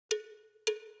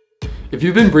If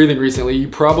you've been breathing recently, you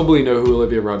probably know who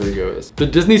Olivia Rodrigo is. The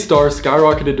Disney star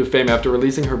skyrocketed to fame after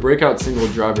releasing her breakout single,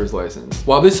 Driver's License.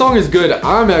 While this song is good,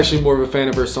 I'm actually more of a fan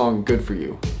of her song, Good For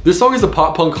You. This song is a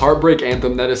pop-punk heartbreak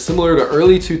anthem that is similar to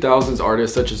early 2000s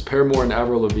artists such as Paramore and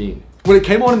Avril Lavigne. When it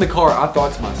came on in the car, I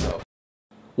thought to myself,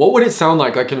 what would it sound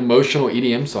like an emotional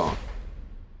EDM song?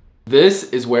 This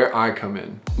is where I come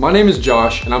in. My name is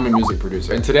Josh and I'm a music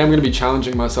producer, and today I'm gonna be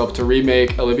challenging myself to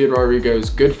remake Olivia Rodrigo's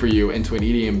Good For You into an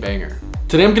EDM banger.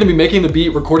 Today I'm gonna be making the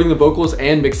beat, recording the vocals,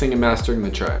 and mixing and mastering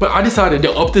the track. But I decided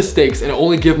to up the stakes and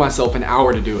only give myself an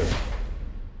hour to do it.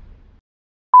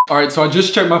 All right, so I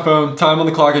just checked my phone. Time on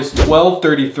the clock is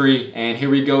 12:33, and here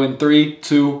we go in 3,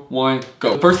 2, 1,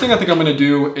 go. The first thing I think I'm gonna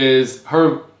do is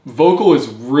her vocal is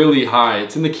really high.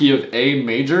 It's in the key of A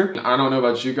major. I don't know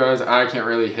about you guys, I can't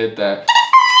really hit that.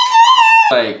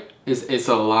 Like, it's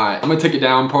a lot. I'm gonna take it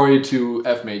down probably to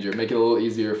F major, make it a little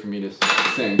easier for me to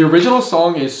sing. The original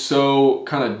song is so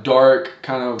kind of dark,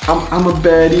 kind of, I'm a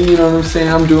baddie, you know what I'm saying?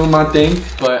 I'm doing my thing.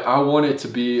 But I want it to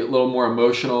be a little more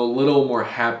emotional, a little more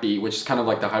happy, which is kind of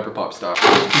like the hyperpop style.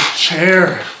 This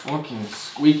chair, fucking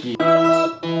squeaky.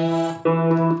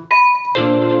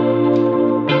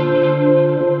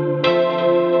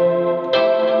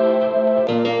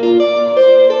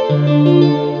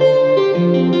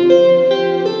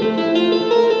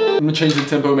 I'm gonna change the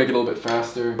tempo, make it a little bit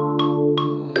faster.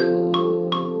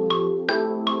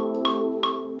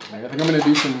 I think I'm gonna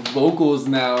do some vocals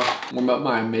now, warm up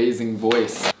my amazing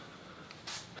voice.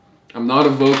 I'm not a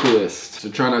vocalist, so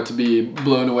try not to be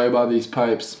blown away by these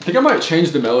pipes. I think I might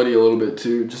change the melody a little bit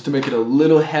too, just to make it a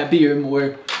little happier,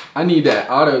 more. I need that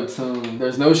auto-tune.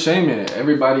 There's no shame in it.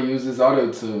 Everybody uses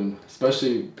auto-tune,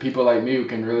 especially people like me who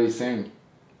can really sing.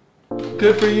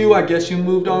 Good for you, I guess you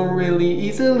moved on really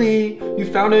easily. You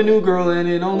found a new girl and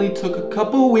it only took a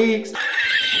couple weeks.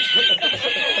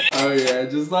 Oh yeah,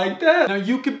 just like that. Now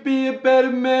you could be a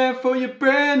better man for your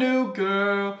brand new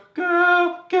girl.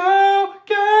 Girl, girl,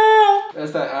 girl.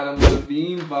 That's that Adam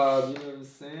Levine vibe, you know what I'm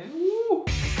saying? Woo.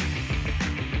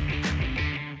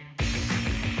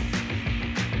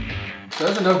 So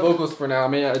that's enough vocals for now. I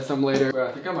may add some later, but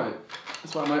I think I might.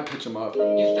 That's why I might pitch them up.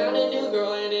 You found a new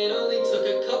girl and it only took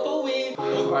a couple weeks.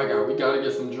 Oh my god, we gotta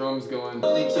get some drums going.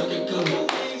 Only took a couple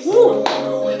weeks. Woo!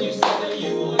 Remember when you said that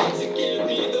you wanted to give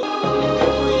me the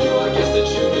good for you, I guess that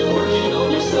you've been working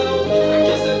on yourself. I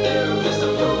guess that therapist I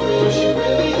felt for you, she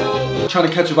really helped. Trying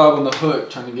to catch a vibe on the hook,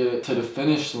 trying to get it to the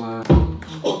finish line.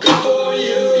 Oh, good for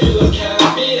you, you look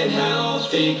happy and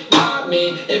healthy. Not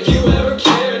me, if you ever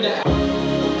cared to.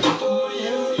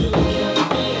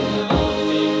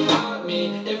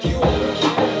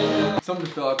 Something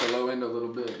to fill out the low end a little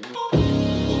bit. You know?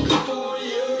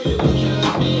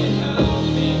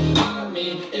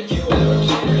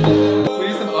 We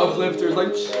need some uplifters,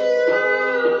 like.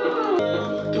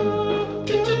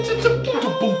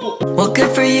 Well,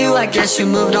 good for you, I guess you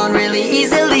moved on really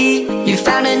easily. You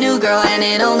found a new girl and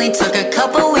it only took a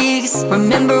couple weeks.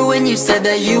 Remember when you said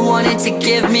that you wanted to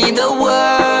give me the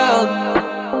world?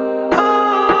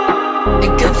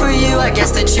 Good for you, I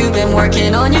guess that you've been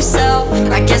working on yourself.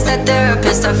 I guess that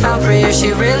therapist I found for you,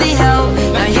 she really helped.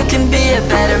 Now you can be a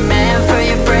better man for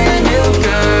your brand new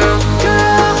girl.